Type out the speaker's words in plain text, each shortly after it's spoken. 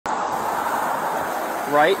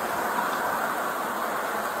Right.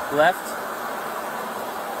 Left.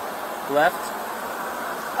 Left.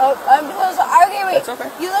 Oh, I'm so sorry. Okay, wait. That's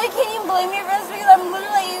okay. You like can't even blame me for this because I'm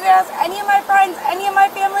literally, you can ask any of my friends, any of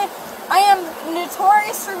my family, I am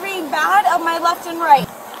notorious for being bad of my left and right.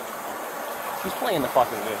 She's playing the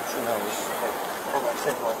fucking game. She knows. Hold on,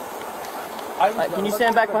 sit down. Can you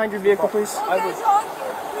stand back behind your vehicle, please? Okay, talk to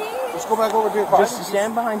you, please. Just go back over to your car. Just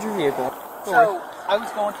stand behind your vehicle. So, I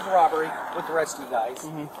was going to the robbery with the rest of you guys.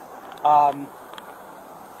 Mm-hmm.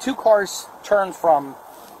 Two cars turned from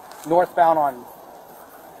northbound on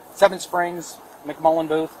Seven Springs, McMullen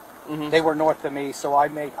Booth. Mm-hmm. They were north of me, so I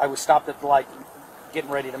was stopped at the light,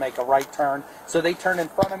 getting ready to make a right turn. So they turned in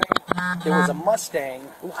front of me. There was a Mustang.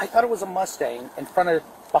 I thought it was a Mustang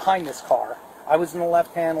behind this car. I was in the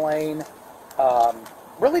left-hand lane.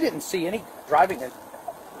 Really didn't see any driving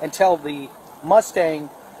until the Mustang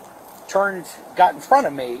got in front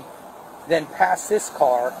of me, then passed this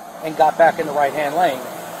car and got back in the right-hand lane.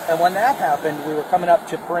 And when that happened, we were coming up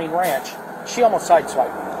to Perrine Ranch. She almost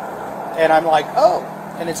sideswiped me. And I'm like, oh.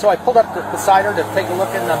 And then so I pulled up beside her to take a look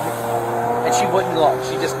and she wouldn't look.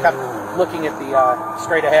 She just kept looking at the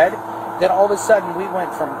straight ahead. Then all of a sudden, we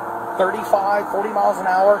went from 35, 40 miles an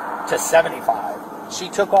hour to 75. She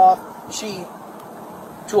took off.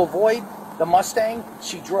 To avoid the Mustang,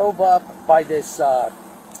 she drove up by this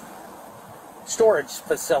storage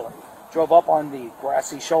facility. Drove up on the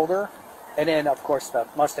grassy shoulder. And then, of course, the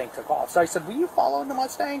Mustang took off. So I said, were you following the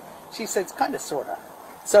Mustang? She said, it's kind of, sort of.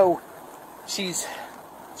 So she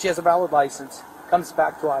has a valid license, comes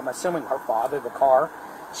back to, I'm assuming, her father, the car.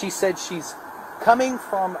 She said she's coming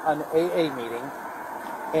from an AA meeting,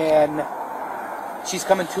 and she's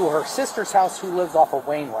coming to her sister's house who lives off of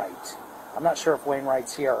Wainwright. I'm not sure if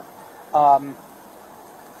Wainwright's here.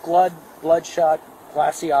 Bloodshot,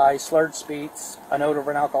 glassy eyes, slurred speech, an odor of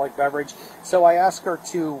an alcoholic beverage. So I asked her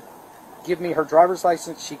to give me her driver's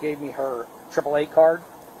license. She gave me her AAA card.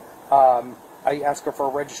 I asked her for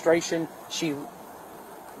a registration. She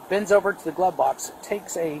bends over to the glove box,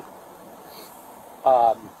 takes a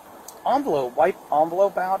white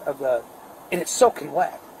envelope out of and it's soaking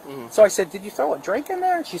wet. Mm-hmm. So I said, did you throw a drink in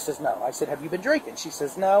there? And she says, no. I said, have you been drinking? She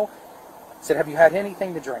says, no. I said, have you had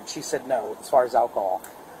anything to drink? She said, no, as far as alcohol.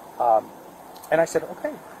 And I said,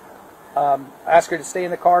 okay. I asked her to stay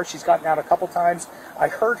in the car. She's gotten out a couple times. I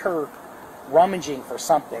heard her rummaging for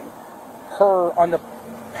something. On the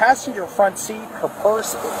passenger front seat, her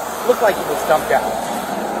purse looked like it was dumped out.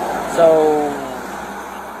 So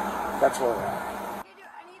that's where we're at. Can I do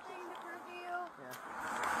anything to prove to you?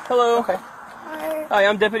 Yeah. Hello. Okay. Hi,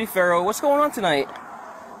 I'm Deputy Farrow. What's going on tonight?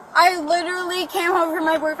 I literally came home from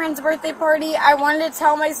my boyfriend's birthday party. I wanted to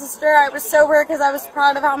tell my sister I was sober because I was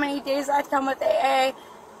proud of how many days I'd come with AA.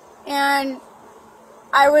 And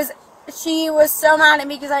she was so mad at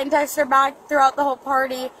me because I didn't text her back throughout the whole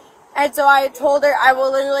party. And so I told her I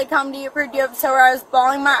will literally come to you, prove to you I'm sober. I was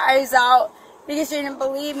bawling my eyes out because she didn't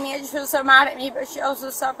believe me and she was so mad at me. But she also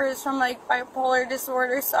suffers from like bipolar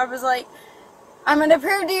disorder. So I was like, I'm going to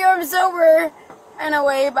prove to you I'm sober. In a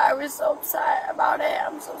way, but I was so upset about it.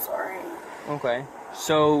 I'm so sorry. Okay.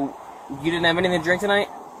 So, you didn't have anything to drink tonight?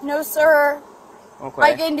 No, sir. Okay.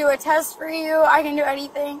 I can do a test for you. I can do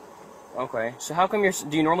anything. Okay. So how come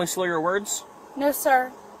do you normally slur your words? No,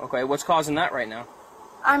 sir. Okay, what's causing that right now?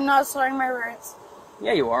 I'm not slurring my words.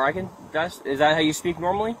 Yeah, you are. Is that how you speak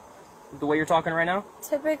normally? The way you're talking right now?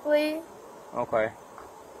 Typically. Okay.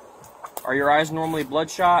 Are your eyes normally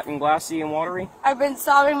bloodshot and glassy and watery? I've been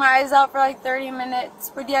sobbing my eyes out for like 30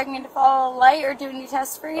 minutes. Would you like me to follow a light or do any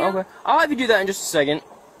tests for you? Okay. I'll have you do that in just a second.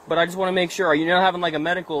 But I just want to make sure. Are you not having like a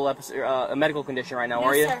medical condition right now, No,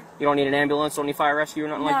 are you? sir. You don't need an ambulance, don't need fire rescue or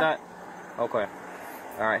nothing like that? Okay.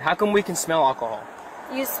 Alright. How come we can smell alcohol?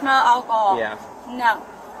 You smell alcohol? Yeah. No.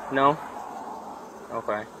 No?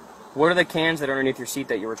 Okay. What are the cans that are underneath your seat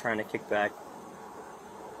that you were trying to kick back?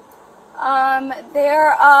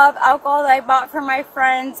 They're of alcohol that I bought for my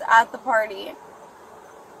friends at the party.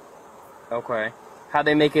 Okay. How'd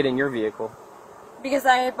they make it in your vehicle? Because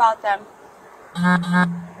I had bought them.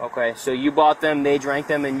 Okay, so you bought them, they drank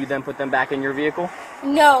them, and you then put them back in your vehicle?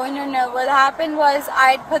 No. What happened was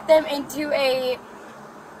I'd put them into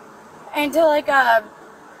like a,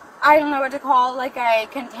 I don't know what to call it, like a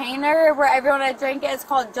container where everyone would drink it. It's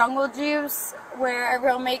called Jungle Juice, where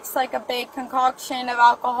everyone makes like a big concoction of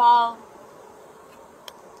alcohol.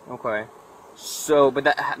 Okay. So, but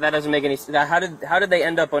that doesn't make any sense. How did they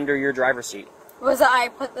end up under your driver's seat? Was I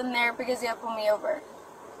put them there because you had pulled me over.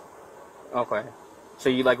 Okay. So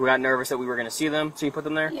you got nervous that we were going to see them, so you put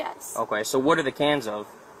them there? Yes. Okay, so what are the cans of?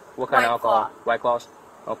 What kind of White alcohol? Claw. White Claws?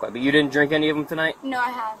 Okay, but you didn't drink any of them tonight? No, I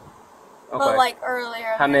have. Okay. But like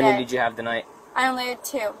earlier. How many did you have tonight? I only had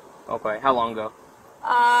 2. Okay. How long ago?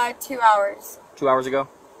 2 hours. 2 hours ago?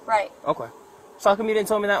 Right. Okay. So how come you didn't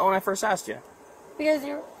tell me that when I first asked you? Because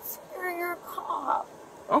you're a cop.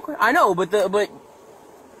 Okay. I know, but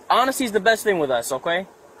honesty is the best thing with us, okay?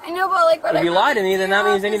 I know, but like what If you lie to me, then that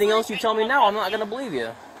means anything like, else you tell me now, I'm not gonna believe you.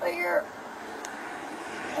 But you're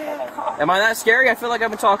a cop. Am I that scary? I feel like I've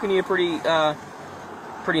been talking to you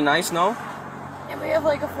pretty nice, no? And we have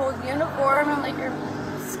like a full uniform and like you're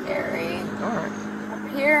scary. Alright.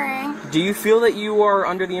 Appearing. Do you feel that you are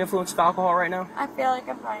under the influence of alcohol right now? I feel like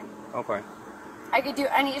I'm fine. Okay. I could do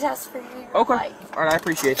any test for you. Okay. Like. Alright, I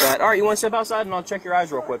appreciate that. Alright, you want to step outside and I'll check your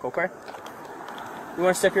eyes real quick, okay? You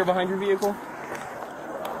want to step here behind your vehicle?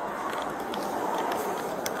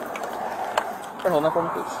 Hold that for me,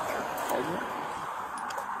 please.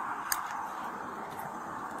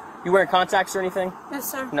 You wearing contacts or anything?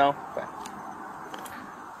 Yes, sir. No? Okay.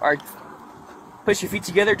 Alright. Place your feet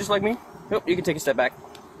together just like me. Nope, you can take a step back.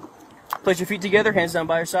 Place your feet together, hands down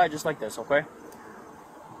by your side, just like this, okay?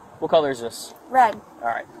 What color is this? Red.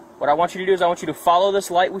 Alright. What I want you to do is I want you to follow this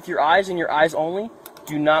light with your eyes and your eyes only.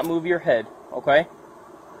 Do not move your head, okay?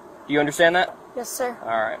 Do you understand that? Yes, sir.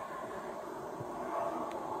 Alright.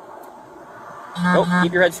 Nope,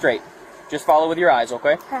 keep your head straight. Just follow with your eyes,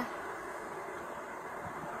 okay? Okay.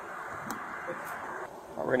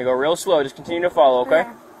 We're going to go real slow. Just continue to follow, okay?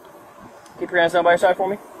 Okay. Keep your hands down by your side for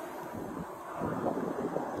me.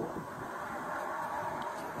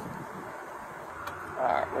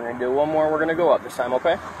 Alright, we're going to do one more. We're going to go up this time,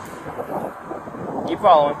 okay? Keep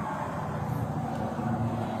following.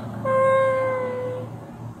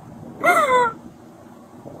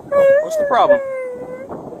 What's the problem?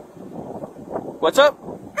 What's up?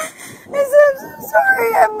 I'm so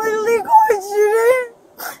sorry. I'm literally going shooting.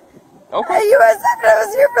 Okay. You had said I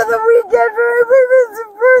was here for the weekend for my baby's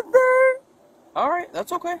birthday. Alright,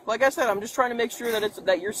 that's okay. Like I said, I'm just trying to make sure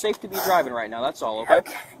that you're safe to be driving right now. That's all, okay?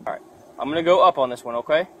 Alright. I'm going to go up on this one,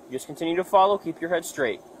 okay? Just continue to follow. Keep your head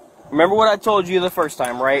straight. Remember what I told you the first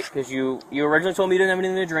time, right? Because you originally told me you didn't have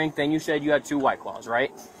anything to drink. Then you said you had 2 White Claws,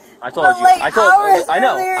 right? I told you. Like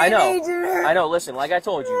I know. Listen, like I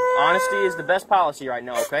told you, honesty is the best policy right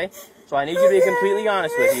now, okay? So I need you to be completely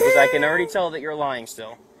honest with you because I can already tell that you're lying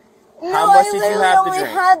still. No, How much did you have to I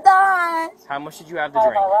drink? had that. How much did you have to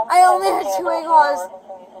drink? I only had 2 White Claws.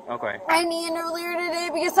 Okay. I needed earlier today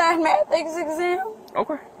because I had my ethics exam.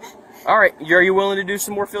 Okay. All right. Are you willing to do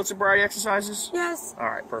some more field sobriety exercises? Yes. All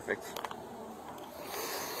right. Perfect.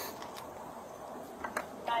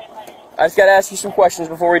 I just got to ask you some questions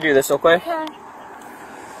before we do this, okay? Okay.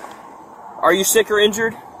 Are you sick or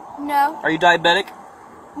injured? No. Are you diabetic?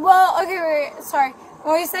 Well, okay, wait, sorry.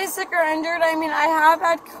 When we say sick or injured, I mean I have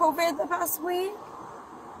had COVID the past week.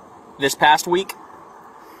 This past week?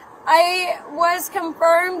 I was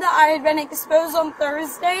confirmed that I had been exposed on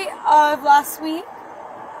Thursday of last week.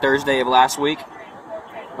 Thursday of last week?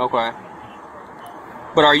 Okay.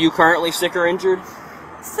 But are you currently sick or injured?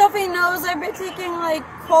 Stuffy knows I've been taking like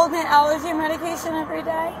cold and allergy medication every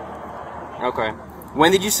day. Okay.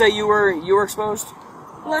 When did you say you were exposed?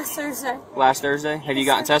 Last Thursday. Last Thursday? Have you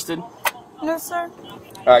gotten tested? No, sir.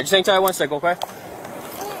 Alright, just hang tight 1 sec, okay?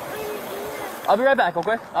 I'll be right back,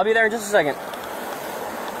 okay? I'll be there in just a second.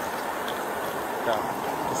 So,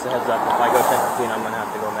 just a heads up, if I go 10-15, I'm going to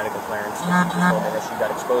have to go medical clearance. She told me that she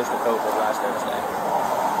got exposed to COVID last Thursday.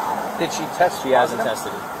 Did she test? She hasn't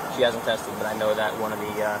tested. She hasn't tested, but I know that one of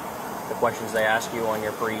the questions they ask you on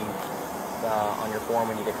your on your form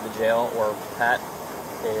when you get to the jail or PAT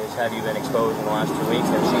is, have you been exposed in the last 2 weeks?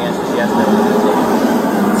 And she answers yes, no.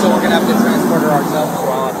 So we're gonna have to transport her ourselves. So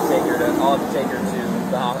I'll have to take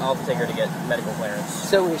her to get medical clearance.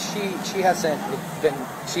 So is she hasn't been?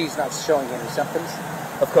 She's not showing any symptoms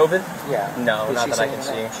Of COVID? Yeah. No, Did not she that say I can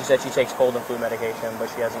see. anything? She said she takes cold and flu medication, but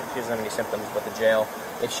she doesn't have any symptoms. But the jail,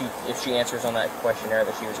 if she answers on that questionnaire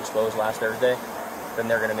that she was exposed last Thursday, then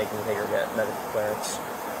they're gonna make me take her get medical clearance.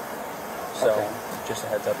 So Okay. just a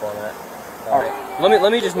heads up on that. All right.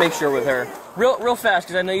 Let me just make sure with her real fast,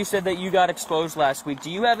 because I know you said that you got exposed last week.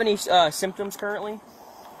 Do you have any symptoms currently?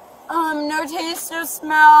 No taste, no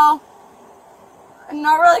smell. I'm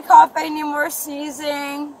not really coughing anymore,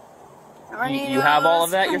 sneezing. You have all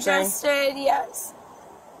of that, you're saying? Congested, yes.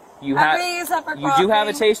 You Everything except for You do have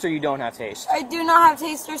a coughing. taste, or you don't have taste? I do not have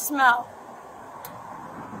taste or smell.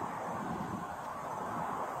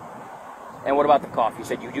 And what about the cough? You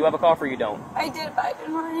said you do have a cough, or you don't? I did, but I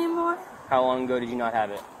don't have anymore. How long ago did you not have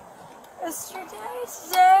it? Yesterday,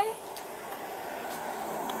 today.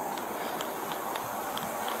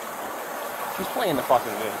 She's playing the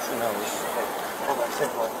fucking game. She knows. Hold on, sit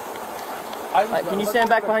hold. Can you stand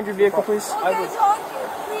back behind your vehicle, please?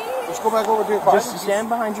 Just go back over to your car. Just stand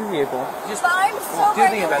behind your vehicle. Just do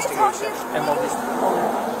the investigation, and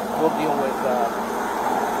we'll deal with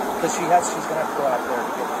because she's gonna have to go out there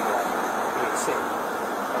to get the EAC.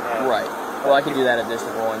 Right. Well, I can do that at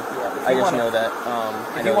District 1. Yeah, I just know that.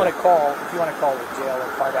 If you want to call the jail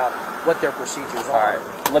and find out what their procedures are. All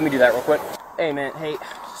right. Let me do that real quick. Hey, man. Hey.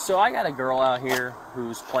 So I got a girl out here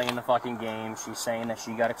who's playing the fucking game. She's saying that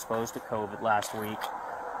she got exposed to COVID last week,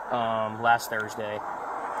 last Thursday.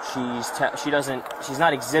 She's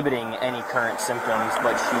not exhibiting any current symptoms,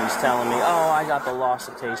 but she's telling me, oh, I got the loss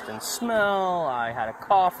of taste and smell. I had a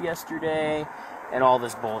cough yesterday, and all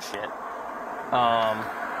this bullshit.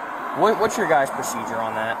 What's your guys' procedure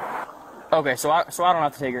on that? Okay, so I don't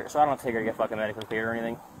have to take her. So I don't have to take her to get fucking medically cleared or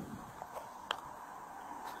anything.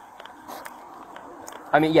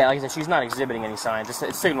 I mean, yeah, like I said, she's not exhibiting any signs.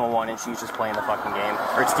 It's Signal 1, and she's just playing the fucking game.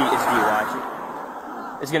 Or it's DUI.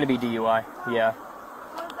 It's gonna be DUI. Yeah.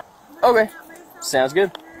 Okay. Sounds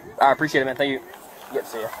good. I appreciate it, man. Thank you. Yep.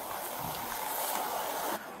 See ya.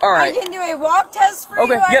 All right. I can do a walk test for you.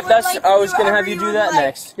 Okay. Yep. I was gonna have you do that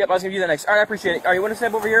next. Yep. I was gonna do that next. All right. I appreciate it. All right. You want to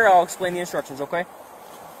step over here? I'll explain the instructions. Okay.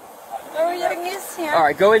 Oh, you can stand. All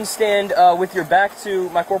right. Go ahead and stand with your back to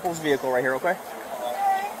my corporal's vehicle right here. Okay.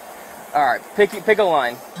 All right, pick a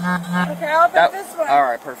line. Okay, I'll pick this one. All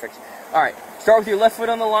right, perfect. All right, start with your left foot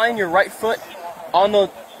on the line, your right foot on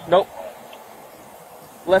the,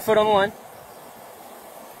 left foot on the line.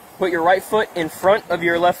 Put your right foot in front of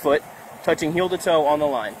your left foot, touching heel to toe on the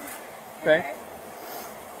line. Okay?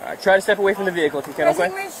 All right, try to step away from the vehicle if you can, okay?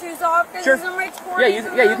 Can I take my shoes off? Sure. Yeah, you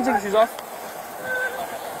can take your shoes off.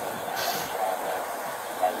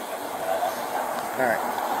 All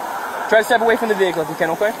right. Try to step away from the vehicle if you can,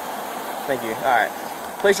 okay? Thank you. All right.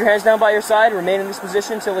 Place your hands down by your side. Remain in this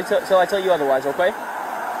position till I tell you otherwise, okay? All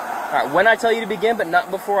right. When I tell you to begin, but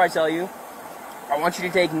not before I tell you, I want you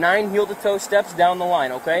to take 9 heel-to-toe steps down the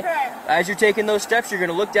line, okay? Okay. As you're taking those steps, you're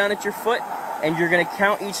going to look down at your foot, and you're going to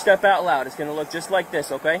count each step out loud. It's going to look just like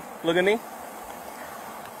this, okay? Look at me.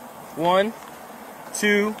 1,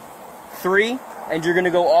 2, 3, and you're going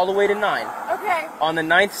to go all the way to 9. Okay. On the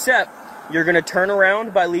 9th step, you're going to turn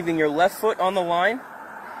around by leaving your left foot on the line,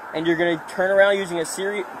 and you're going to turn around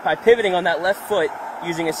by pivoting on that left foot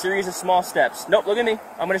using a series of small steps. Nope, look at me.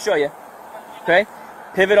 I'm going to show you. Okay?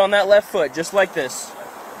 Pivot on that left foot, just like this.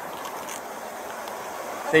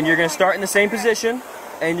 Then you're going to start in the same position,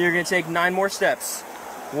 and you're going to take 9 more steps.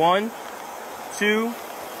 1, 2,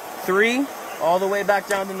 3, all the way back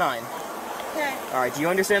down to 9. Okay. All right, do you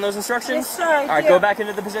understand those instructions? Yes, sir, I All right, do. go back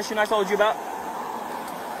into the position I told you about.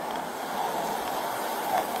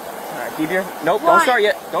 Keep your... Nope, don't start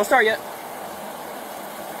yet. Don't start yet.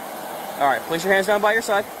 Alright, place your hands down by your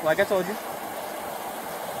side, like I told you.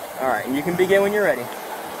 Alright, and you can begin when you're ready. 1,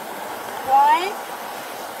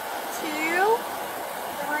 2,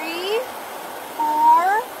 3,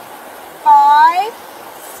 4, 5,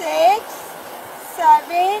 6,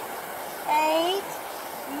 7, 8,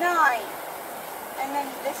 9. And then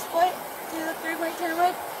this foot, do the 3-point turn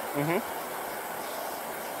with. Mm-hmm.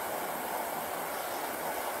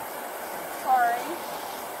 Sorry.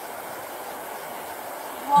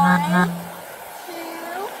 1, 2,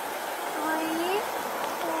 3,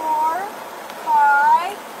 4,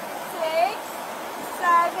 5, 6,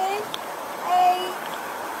 7, 8,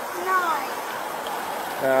 9.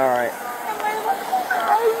 Alright.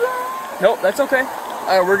 Nope, that's okay.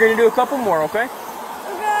 We're going to do a couple more, okay?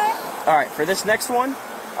 Okay. Alright, for this next one,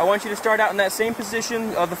 I want you to start out in that same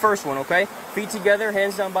position of the first one, okay? Feet together,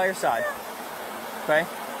 hands down by your side. Okay?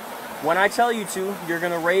 When I tell you to, you're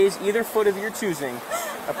going to raise either foot of your choosing,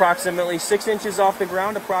 approximately 6 inches off the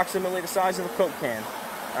ground, approximately the size of a Coke can.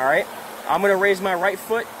 Alright? I'm going to raise my right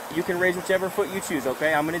foot. You can raise whichever foot you choose,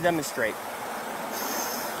 okay? I'm going to demonstrate.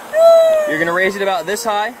 You're going to raise it about this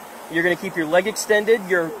high. You're going to keep your leg extended,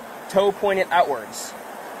 your toe pointed outwards.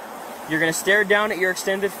 You're going to stare down at your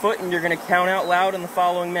extended foot, and you're going to count out loud in the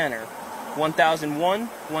following manner. 1001,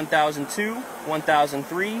 1002,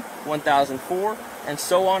 1003, 1004, and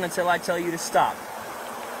so on until I tell you to stop.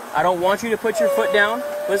 I don't want you to put your foot down.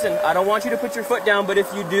 Listen, I don't want you to put your foot down, but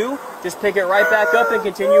if you do, just pick it right back up and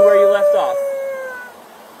continue where you left off.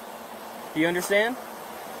 Do you understand?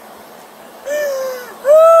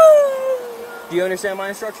 Do you understand my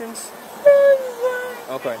instructions?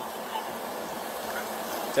 Okay.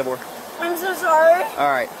 Step forward. I'm so sorry.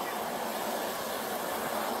 Alright.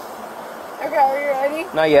 Okay, are you ready?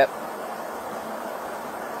 Not yet.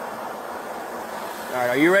 Alright,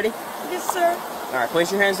 are you ready? Yes, sir. Alright,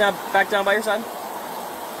 place your hands down, back down by your side.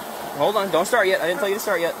 Hold on, don't start yet. I didn't tell you to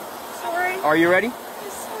start yet. Sorry. Are you ready?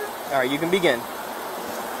 Yes, sir. All right, you can begin.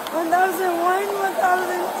 1001, 1002,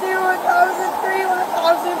 1003,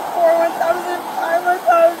 1004, 1005,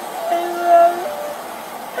 1010,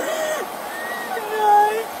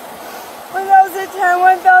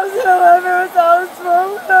 1011, 1012,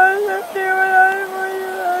 1013,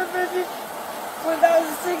 1014,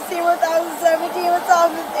 1016, 1017,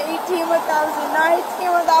 1018, 1019,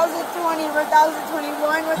 1020,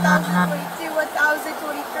 1021, 1022,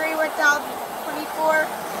 1023, 1024.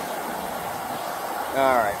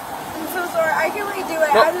 All right. I'm so sorry. I can redo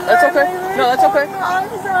it. No, that's okay. No, that's okay. I'm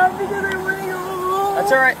sorry because I want to go home.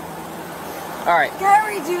 That's all right. All right. Can I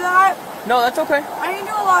redo that? No, that's okay. I can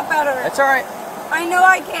do a lot better. That's all right. I know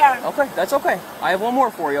I can. Okay, that's okay. I have one more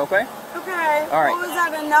for you, okay? Okay. All right. Well, was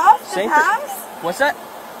that enough to pass? What's that?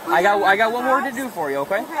 I got one more to do for you,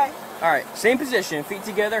 okay? Okay. All right. Same position, feet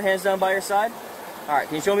together, hands down by your side. All right.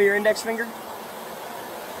 Can you show me your index finger?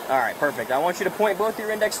 All right, perfect. I want you to point both your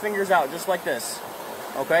index fingers out just like this.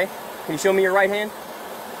 Okay? Can you show me your right hand?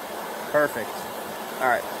 Perfect. All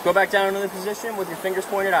right. Go back down into the position with your fingers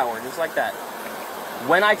pointed outward, just like that.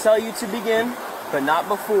 When I tell you to begin, but not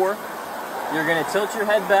before, you're going to tilt your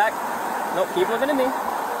head back. Nope, keep looking at me.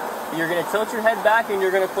 You're going to tilt your head back and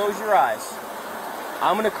you're going to close your eyes.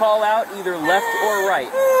 I'm going to call out either left or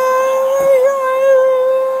right.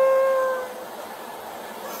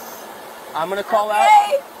 I'm going to call out...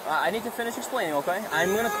 I need to finish explaining, okay? I'm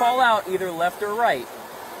going to call out either left or right.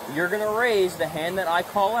 You're going to raise the hand that I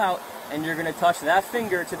call out, and you're going to touch that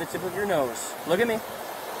finger to the tip of your nose. Look at me.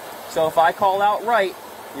 So if I call out right,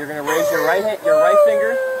 you're going to raise your right hand, your right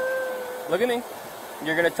finger. Look at me.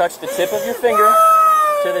 You're going to touch the tip of your finger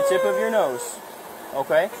to the tip of your nose.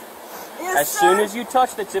 Okay? As soon as you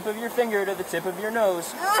touch the tip of your finger to the tip of your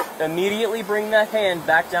nose, immediately bring that hand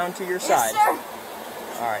back down to your side.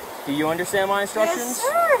 All right. Do you understand my instructions? Yes,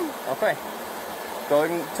 sir. Okay. Go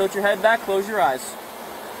ahead and tilt your head back. Close your eyes.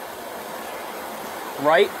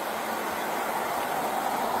 Right.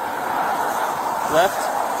 Left.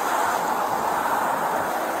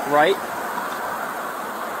 Right.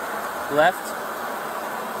 Left.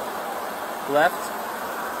 Left.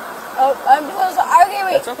 Oh, I'm so sorry. Okay,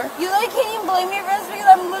 wait. That's okay. You can't even blame me for this because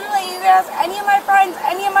I'm literally, you can ask any of my friends,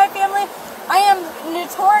 any of my family. I am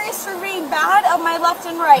notorious for being bad of my left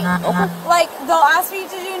and right. Okay. Like, they'll ask me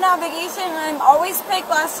to do navigation, and I'm always picked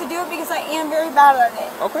last to do it because I am very bad at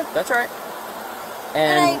it. Okay, that's all right.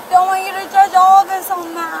 And I don't want you to judge all of us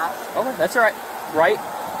on that. Okay, that's all right. Right.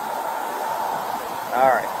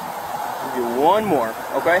 All right. Do one more,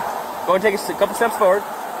 okay? Go and take a couple steps forward.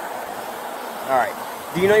 All right.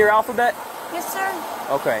 Do you know your alphabet? Yes, sir.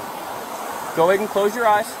 Okay. Go ahead and close your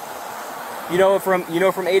eyes. You know from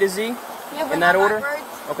A to Z? Yeah, but in that not order?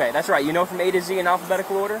 backwards. Okay, that's right. You know from A to Z in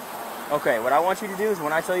alphabetical order? Okay, what I want you to do is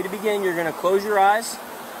when I tell you to begin, you're going to close your eyes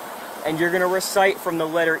and you're going to recite from the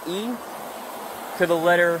letter E to the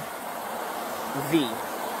letter V.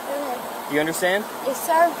 Okay. You understand? Yes,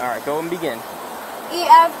 sir. All right, go and begin. E,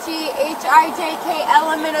 F, G, H, I, J, K,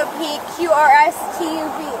 L, M, N, O, P, Q, R, S, T, U,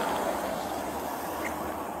 V.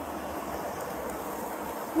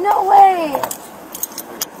 No way!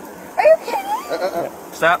 Are you kidding?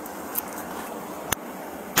 Stop.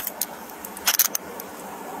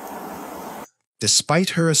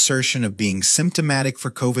 Despite her assertion of being symptomatic for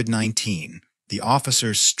COVID-19, the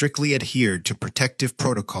officers strictly adhered to protective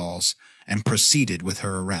protocols and proceeded with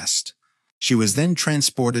her arrest. She was then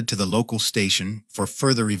transported to the local station for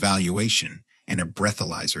further evaluation and a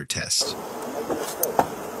breathalyzer test.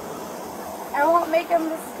 I won't make a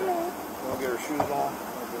mistake. Wanna get her shoes on?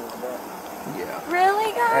 Yeah.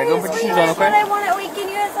 Really, guys? All right, go put your shoes on, That's okay? what I want. Wait, can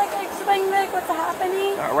you guys explain what's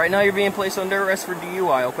happening? All right, right now you're being placed under arrest for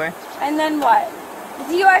DUI, okay? And then what?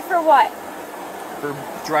 DUI for what? For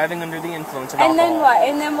driving under the influence of And alcohol. then what?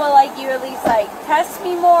 And then will you at least test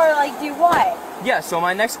me more? Do what? Yeah, so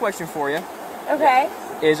my next question for you Okay.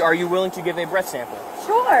 is, are you willing to give a breath sample?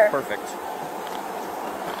 Sure. Perfect.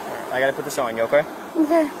 All right, I gotta put this on you, okay?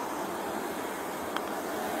 Okay.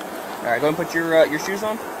 All right, go and put your shoes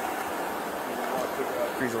on.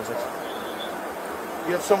 306.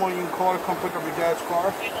 You have someone you can call to come pick up your dad's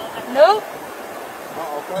car? Nope.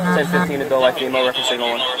 Oh, okay. 1015 adult life female reference signal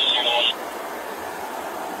 1.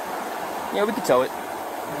 Yeah, we could tow it.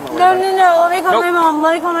 No. Let me call Nope. my mom.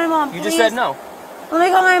 Let me call my mom. You just said no. Let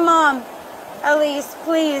me call my mom. At least,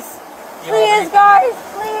 please. You don't have Please, guys.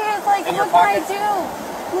 Please. What In your can I pocket? do?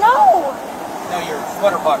 No. No, your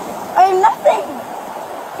sweater pocket. I have nothing.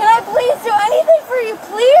 Can I please do anything for you,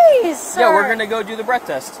 please, sir? Yeah, we're gonna go do the breath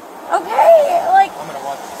test. Okay, I'm gonna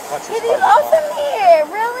watch he this. loves me.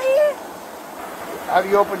 Really? How do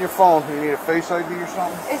you open your phone? Do you need a Face ID or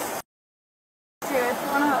something? It's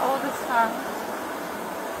one of the oldest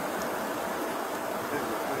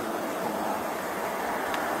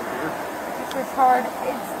card.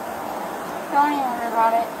 Don't even worry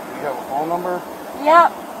about it. You have a phone number?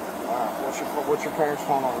 Yep. Alright, what's your parents'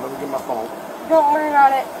 phone number? Let me get my phone. Don't worry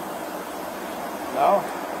about it. No?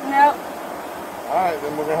 Nope. Alright,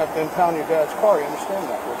 then we're gonna have to impound your dad's car, you understand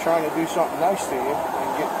that? We're trying to do something nice to you and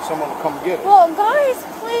get someone to come get it. Well, guys,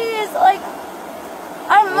 please, like,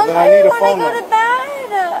 I'm Well, then I need a when phone I go to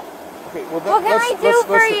bed. Okay, well, What can I do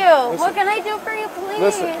for you? What can I do for you, please?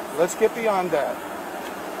 Listen, let's get beyond that.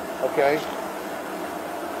 Okay?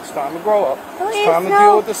 It's time to grow up. Please, it's time to no.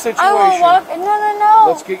 deal with the situation. I will walk. No.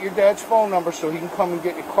 Let's get your dad's phone number so he can come and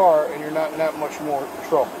get your car and you're not in that much more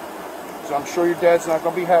trouble. So I'm sure your dad's not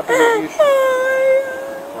going to be happy with you.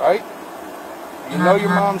 Right? You know your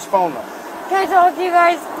mom's phone number. Can I talk to you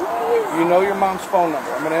guys, please? You know your mom's phone number.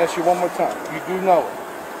 I'm going to ask you one more time. You do know it.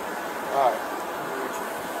 All right.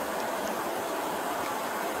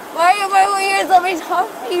 Why won't you guys let me talk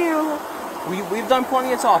to you? We've done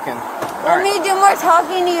plenty of talking. Let me do more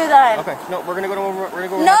talking to you then. Okay. No, we're gonna go over. We're gonna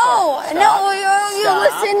go over. No, my car. no, you Stop.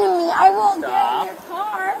 listen to me. I won't get Stop. in your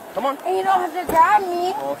car. Come on. And you don't have to grab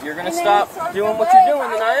me. Well, if you're gonna And then stop you start doing to what you're lick.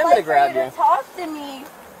 doing, then I am would gonna like grab for you. you. To talk to me.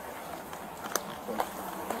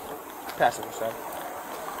 Passenger side.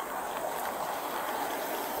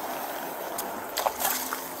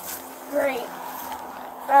 Great.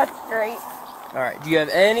 That's great. All right. Do you have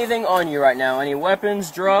anything on you right now? Any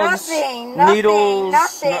weapons, drugs, Nothing, needles,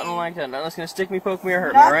 nothing. nothing like that? Nothing's gonna stick me, poke me, or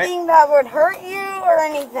hurt me, right? Nothing that would hurt you or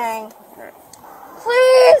anything. Alright.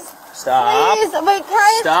 Please. Stop. Please. Wait, can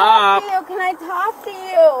I Stop. talk to you? Can I talk to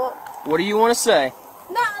you? What do you want to say?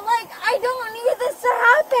 Not like I don't need this to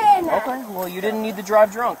happen. Okay. Well, you didn't need to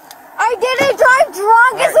drive drunk. I didn't drive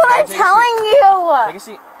drunk. Alright, Is what I'm take a telling Take you. a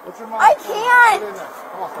seat. What's your mom's I phone number? can't. Get in there.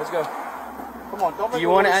 Come on. Let's go. Come on. Don't Do make you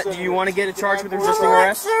a want little to? silly. Do you want to get a charge with Get resisting No,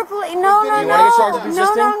 arrest? sir, please. No, Do no, you no. want to get charged with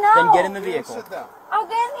resisting? No. Then get in the vehicle. Sit down. I'll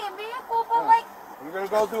get in the vehicle, but like, You're going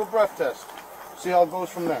to go do a breath test. See how it goes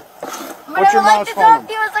from there. but What's I your would like mom's to phone talk number?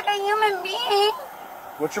 to you as like a human being.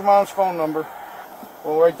 What's your mom's phone number?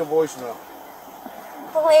 We'll write the voicemail.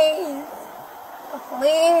 Please.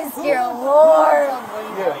 Please, dear Lord.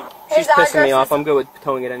 Yeah. She's His pissing address me off. is- I'm good with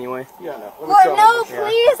towing it anyway. Yeah, no. Lord, no, Yeah.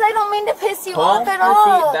 please. I don't mean to piss you Pull off at your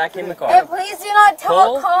all. feet back in the car. And please do not tow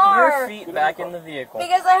Pull a car. your feet back in the vehicle.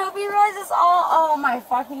 Because I hope you realize this all. Oh my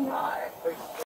fucking God.